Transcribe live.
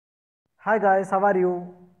Hi guys, how are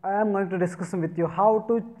you? I am going to discuss with you how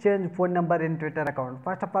to change phone number in Twitter account.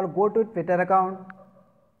 First of all, go to Twitter account,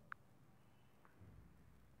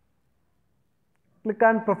 click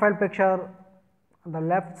on profile picture on the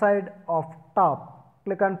left side of top.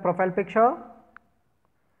 Click on profile picture,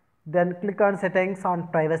 then click on settings on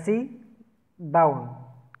privacy down.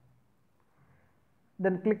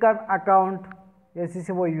 Then click on account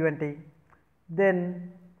ACCOUNT.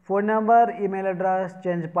 Then phone number, email address,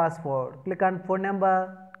 change password. Click on phone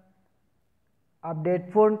number,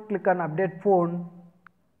 update phone, click on update phone,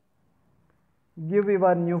 give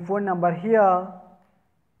your new phone number here,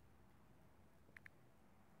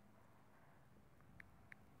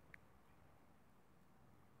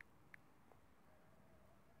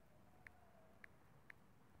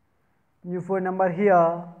 new phone number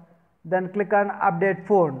here, then click on update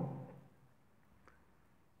phone.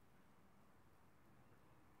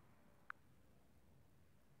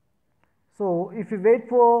 So if you wait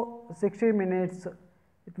for 60 minutes,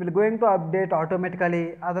 it will going to update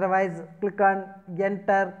automatically, otherwise click on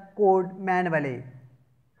enter code manually.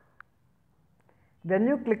 When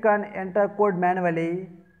you click on enter code manually,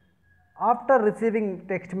 after receiving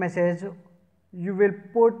text message, you will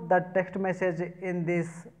put the text message in these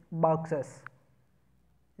boxes,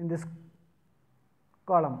 in this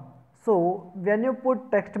column. So when you put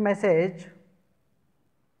text message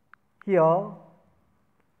here,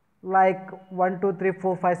 like 1 2 3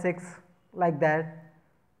 4 5 6 like that,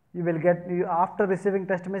 you will get, after receiving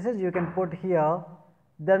text message you can put here,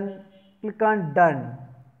 then click on done,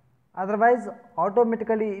 otherwise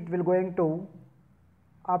automatically it will going to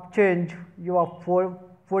change your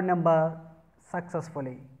phone number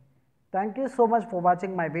successfully. Thank you so much for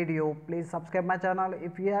watching my video. Please subscribe my channel.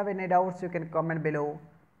 If you have any doubts, you can comment below.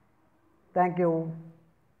 Thank you.